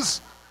excuse.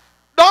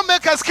 Don't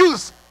make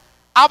excuse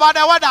about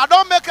the weather.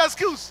 Don't make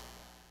excuse.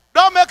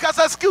 Don't make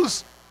us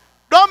excuse.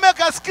 Don't make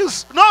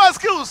excuse. No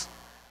excuse.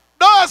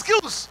 No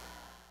excuse.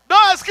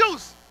 No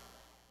excuse.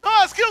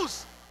 No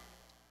excuse.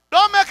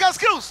 Don't make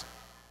excuse.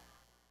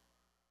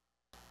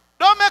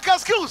 Don't make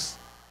excuse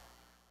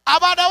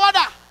about the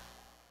weather.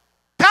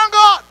 Thank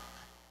God.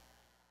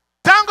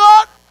 Thank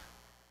God.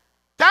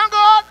 Thank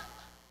God.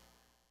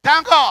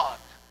 Thank God.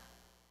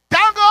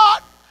 Thank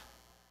God.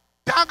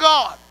 Thank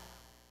God.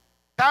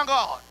 Thank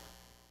God.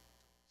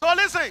 So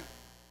listen.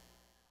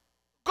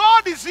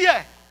 God is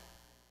here.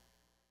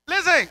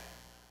 Listen.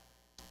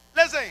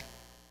 Listen.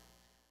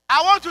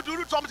 I want you to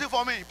do something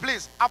for me,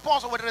 please.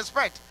 Apostle, with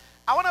respect.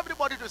 I want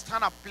everybody to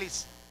stand up,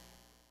 please.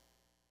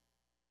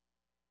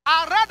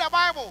 I read the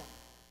Bible.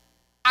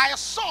 I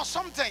saw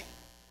something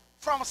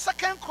from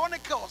 2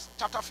 Chronicles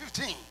chapter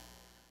 15,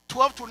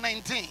 12 to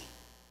 19.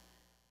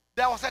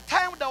 There was a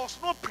time there was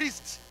no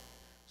priest.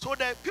 So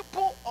the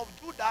people of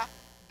Judah,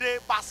 they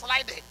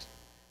backslided.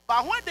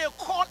 But when they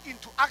called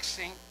into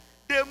action,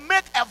 they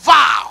made a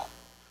vow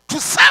to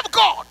serve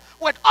God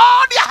with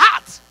all their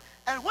heart.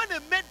 And when they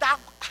made that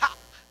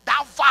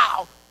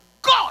vow,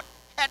 God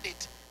heard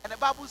it. And the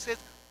Bible says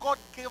God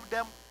gave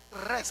them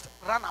rest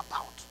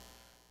roundabout.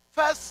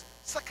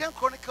 Second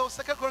Chronicles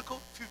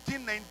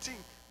 15, 19,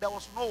 there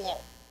was no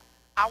war.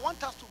 I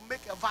want us to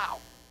make a vow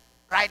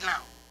right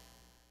now.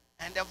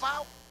 And the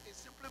vow is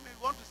simply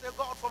we want to say,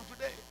 God, from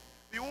today,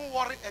 we won't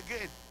worry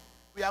again.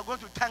 We are going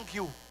to thank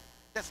you.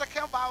 The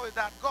second vow is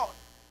that, God,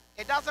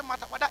 it doesn't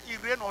matter whether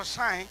it rain or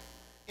shine,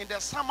 in the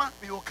summer,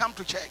 we will come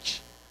to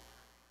church.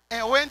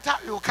 In winter,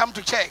 we will come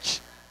to church.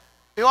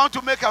 We want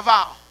to make a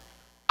vow.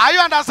 Are you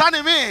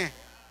understanding me?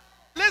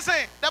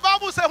 Listen, the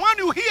Bible says when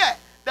you hear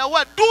the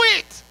word, do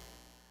it.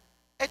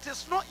 It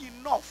is not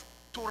enough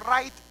to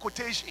write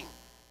quotation.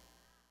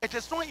 It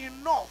is not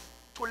enough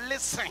to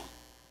listen.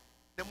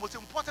 The most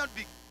important,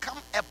 become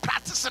a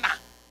practitioner,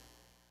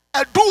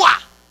 a doer.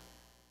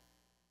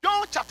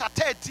 John chapter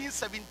 13,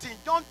 17.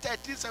 John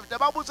 13, 17. The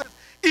Bible says,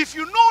 if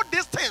you know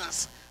these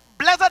things,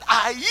 blessed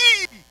are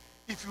ye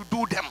if you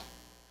do them.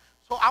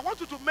 So I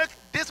want you to make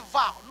this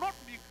vow, not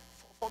be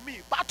for me,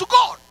 but to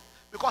God,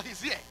 because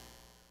he's here.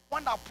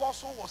 When the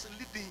apostle was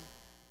leading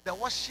the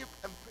worship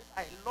and praise,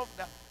 I love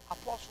the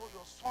apostle,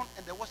 your son,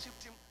 and the worship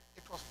team.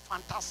 It was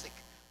fantastic.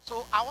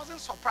 So I wasn't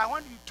surprised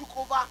when you took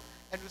over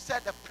and you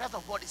said the presence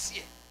of God is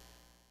here.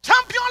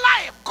 Champion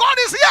life, God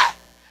is here.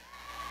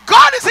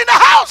 God is in the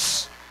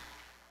house.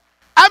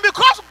 And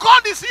because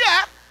God is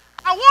here,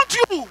 I want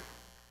you to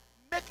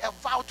make a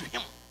vow to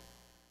him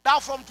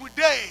that from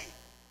today,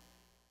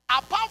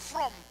 apart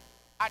from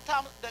at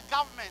times the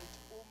government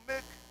will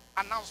make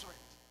announcement,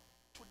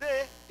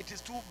 today it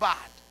is too bad.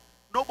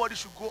 Nobody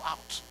should go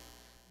out.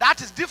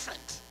 That is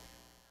different.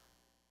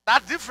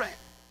 That's different.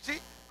 See,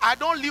 I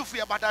don't live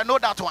here, but I know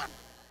that one.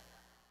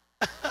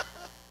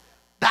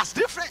 That's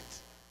different.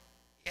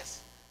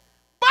 Yes.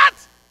 But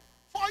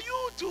for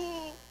you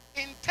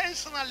to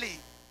intentionally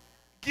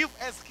give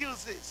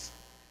excuses.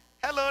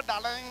 Hello,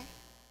 darling.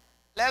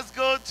 Let's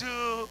go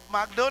to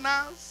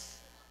McDonald's.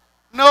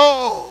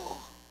 No.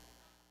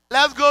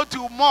 Let's go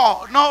to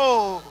mall.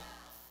 No.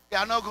 They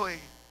are not going.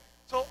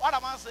 So what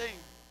am I saying?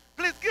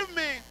 Please give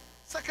me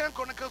 2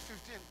 Chronicles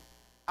 15.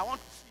 I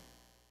want to see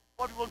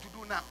what we want to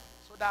do now.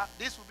 So that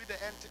this will be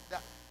the end.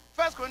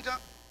 First Corinthians,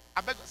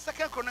 I beg,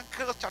 2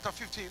 Chronicles chapter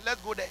 15.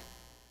 Let's go there.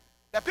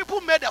 The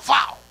people made a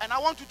vow, and I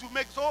want you to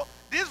make, so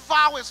this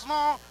vow is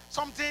not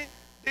something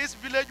this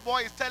village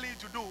boy is telling you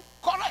to do.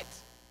 Correct.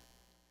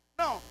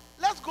 Now,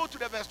 let's go to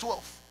the verse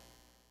 12.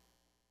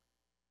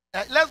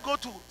 Let's go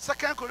to 2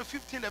 Corinthians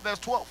 15, the verse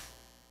 12.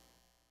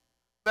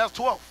 Verse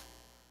 12.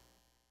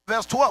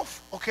 Verse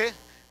 12, okay?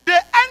 They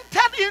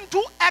entered into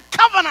a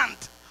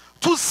covenant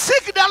to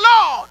seek the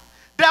Lord,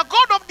 the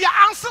God of their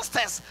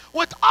ancestors,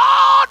 with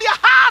all their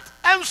heart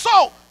and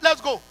soul. Let's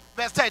go.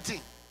 Verse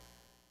 13.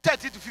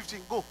 13 to 15.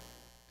 Go.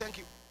 Thank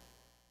you.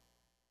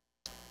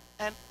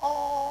 And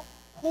all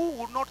who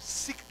would not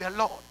seek the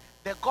Lord,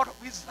 the God of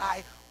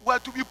Israel, were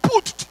to be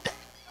put to death.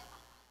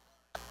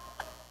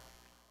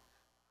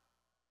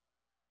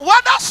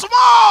 Whether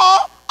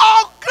small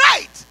or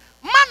great,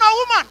 man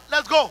or woman.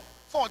 Let's go.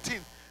 14.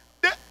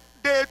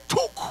 They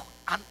took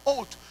an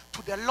oath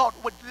to the Lord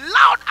with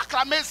loud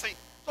acclamation.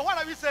 So what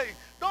are we saying?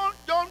 Don't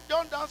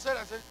say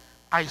that. Say,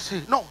 I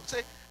say. No,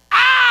 say,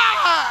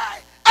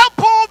 I,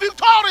 Adofoh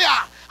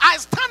Victoria, I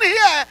stand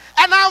here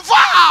and I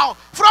vow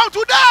from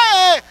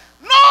today,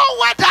 no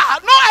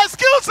weather, no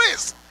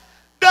excuses.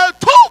 They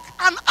took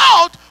an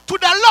oath to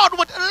the Lord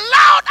with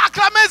loud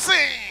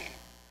acclamation,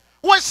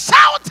 with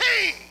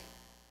shouting.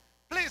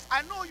 Please,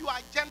 I know you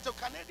are gentle.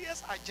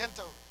 Canadians are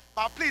gentle.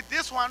 But please,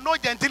 this one, no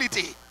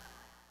gentility.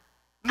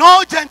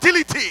 No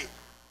gentility.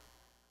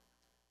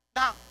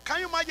 Now, can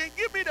you imagine?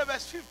 Give me the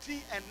verse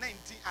 15 and 19.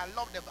 I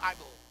love the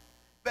Bible.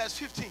 Verse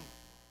 15.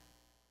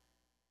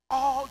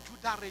 All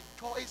Judah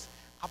rejoiced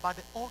about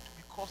the oath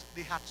because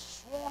they had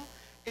sworn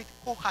it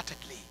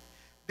wholeheartedly.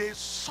 They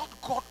sought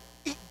God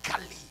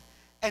eagerly,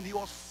 and he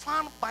was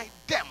found by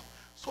them.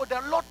 So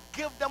the Lord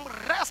gave them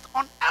rest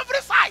on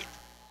every side.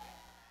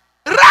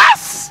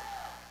 Rest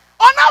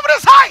on every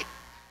side.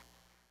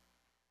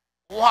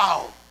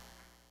 Wow.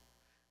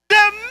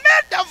 They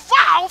made the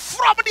vow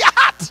from their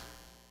heart.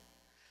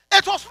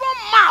 It was not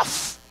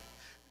mouth.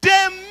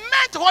 They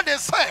meant what they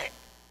said.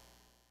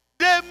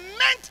 They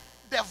meant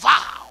the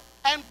vow.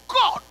 And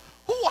God,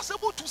 who was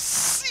able to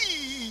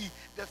see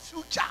the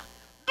future,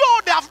 though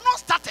they have not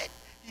started,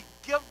 he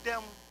gave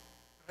them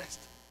rest.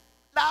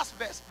 Last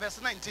verse,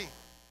 verse 19.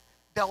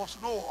 There was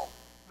no war.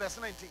 Verse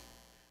 19.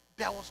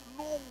 There was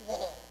no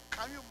war.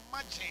 Can you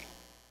imagine?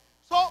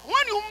 So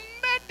when you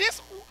made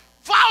this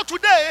vow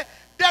today,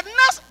 the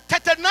next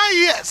 39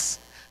 years,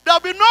 there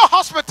will be no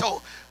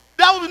hospital.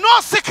 There will be no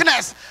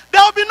sickness.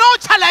 There will be no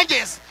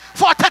challenges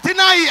for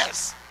 39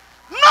 years.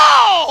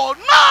 No,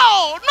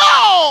 no,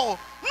 no,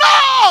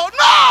 no,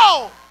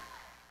 no.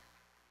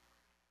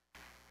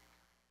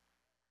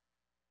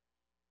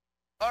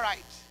 All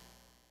right.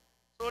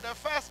 So the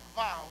first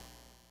vow,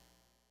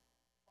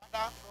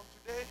 Father, from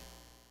today,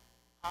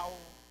 I'll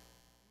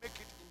make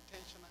it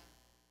intentional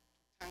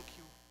to thank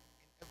you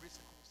in every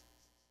circumstance.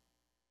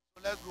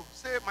 So let's go.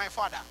 Say, my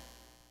Father.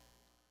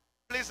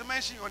 Please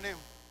mention your name.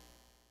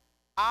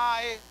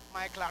 I,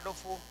 Michael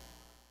Adofoh,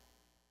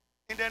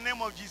 in the name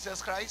of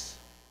Jesus Christ,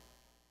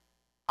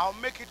 I'll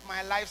make it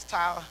my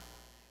lifestyle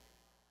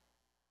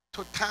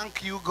to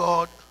thank you,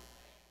 God.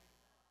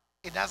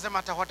 It doesn't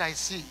matter what I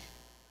see.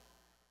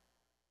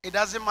 It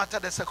doesn't matter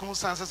the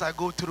circumstances I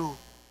go through.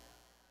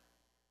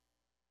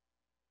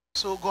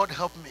 So God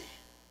help me.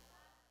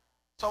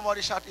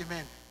 Somebody shout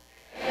amen.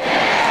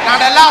 Now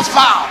the last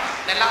vow.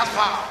 The last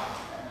vow.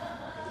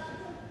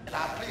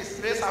 Now please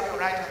raise up your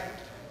right hand.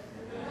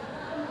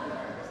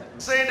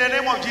 Say in the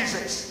name of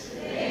Jesus.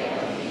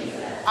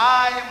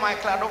 I,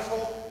 Michael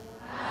Adofoh,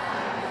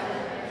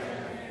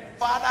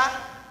 Father,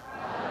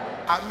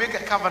 I make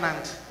a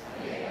covenant.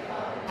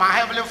 My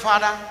Heavenly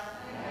Father,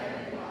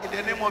 in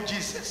the name of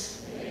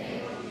Jesus,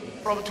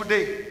 from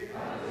today,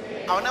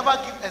 I will never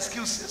give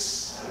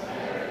excuses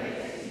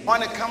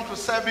when it comes to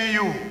serving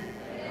you.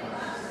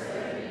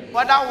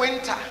 Whether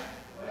winter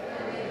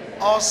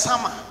or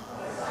summer,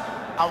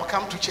 I will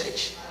come to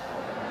church.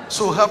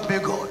 So help me,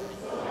 God.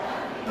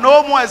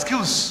 No more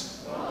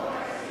excuse.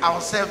 I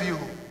will serve you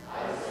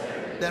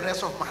the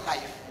rest of my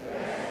life.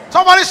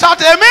 Somebody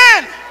shout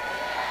amen.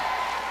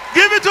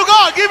 Give it to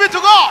God. Give it to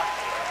God.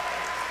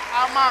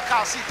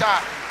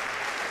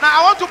 Now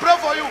I want to pray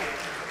for you.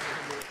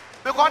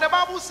 Because the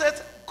Bible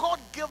says God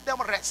gave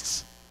them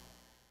rest.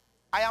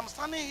 I am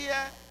standing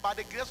here by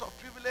the grace of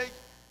privilege,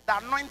 the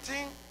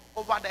anointing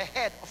over the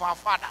head of our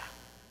Father.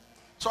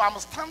 So I'm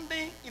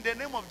standing in the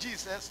name of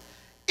Jesus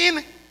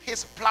in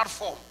his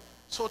platform.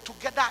 So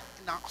together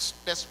in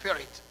the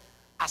spirit,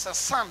 as a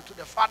son to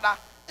the father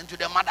and to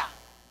the mother.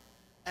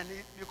 And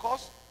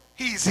because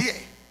he is here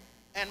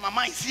and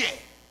mama is here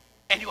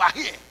and you are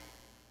here,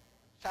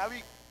 shall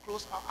we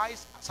close our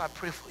eyes as I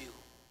pray for you?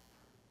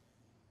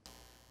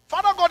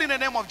 Father God, in the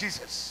name of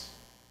Jesus,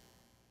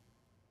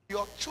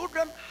 Your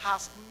children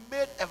has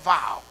made a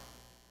vow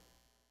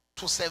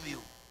to serve you.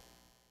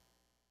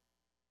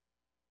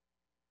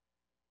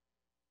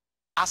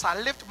 As I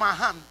lift my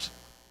hand,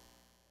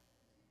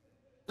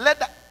 let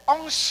the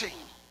unction,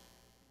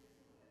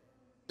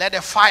 let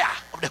the fire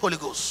of the Holy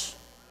Ghost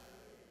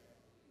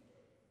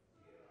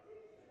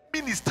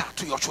minister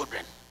to your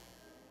children.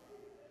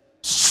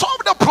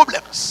 Solve the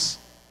problems.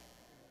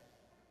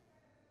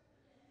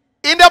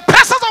 In the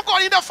presence of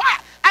God, in the fire,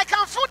 I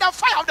can feel the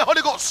fire of the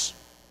Holy Ghost.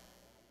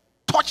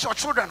 Touch your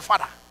children,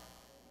 Father.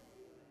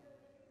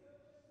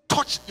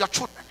 Touch your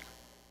children.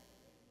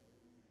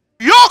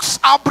 Yokes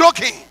are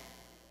broken.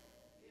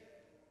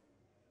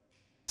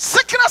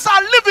 Sickness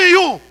are leaving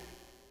you.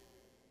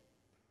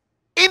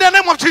 In the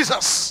name of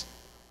Jesus.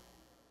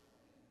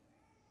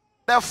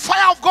 The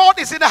fire of God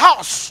is in the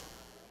house.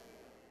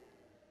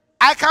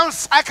 I can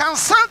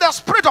sense the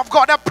Spirit of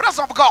God, the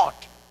presence of God.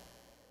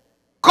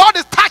 God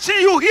is touching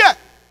you here.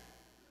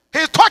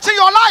 He's touching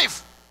your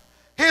life.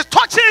 He's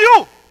touching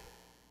you.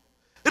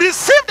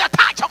 Receive the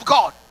touch of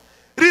God.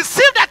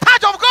 Receive the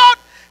touch of God.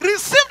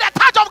 Receive the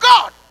touch of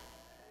God.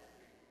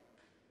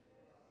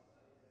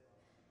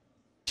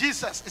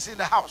 Jesus is in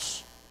the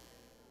house,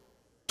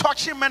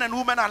 touching men and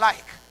women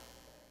alike.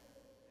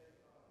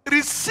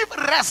 Receive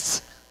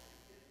rest.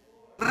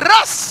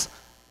 Rest.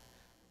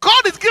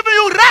 God is giving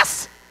you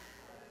rest.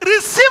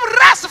 Receive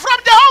rest from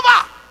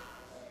Jehovah.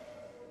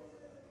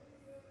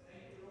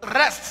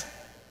 Rest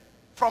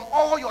from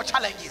all your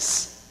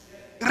challenges.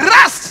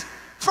 Rest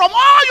from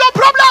all your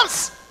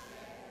problems.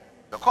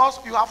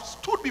 Because you have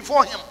stood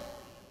before him.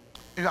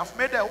 You have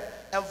made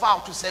a vow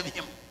to serve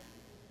him.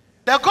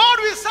 The God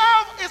we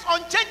serve is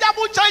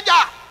unchangeable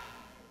changer.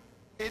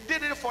 He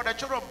did it for the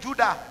children of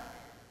Judah.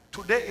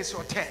 Today is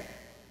your turn.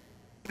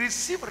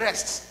 Receive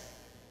rest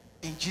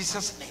in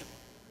Jesus' name.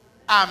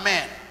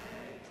 Amen.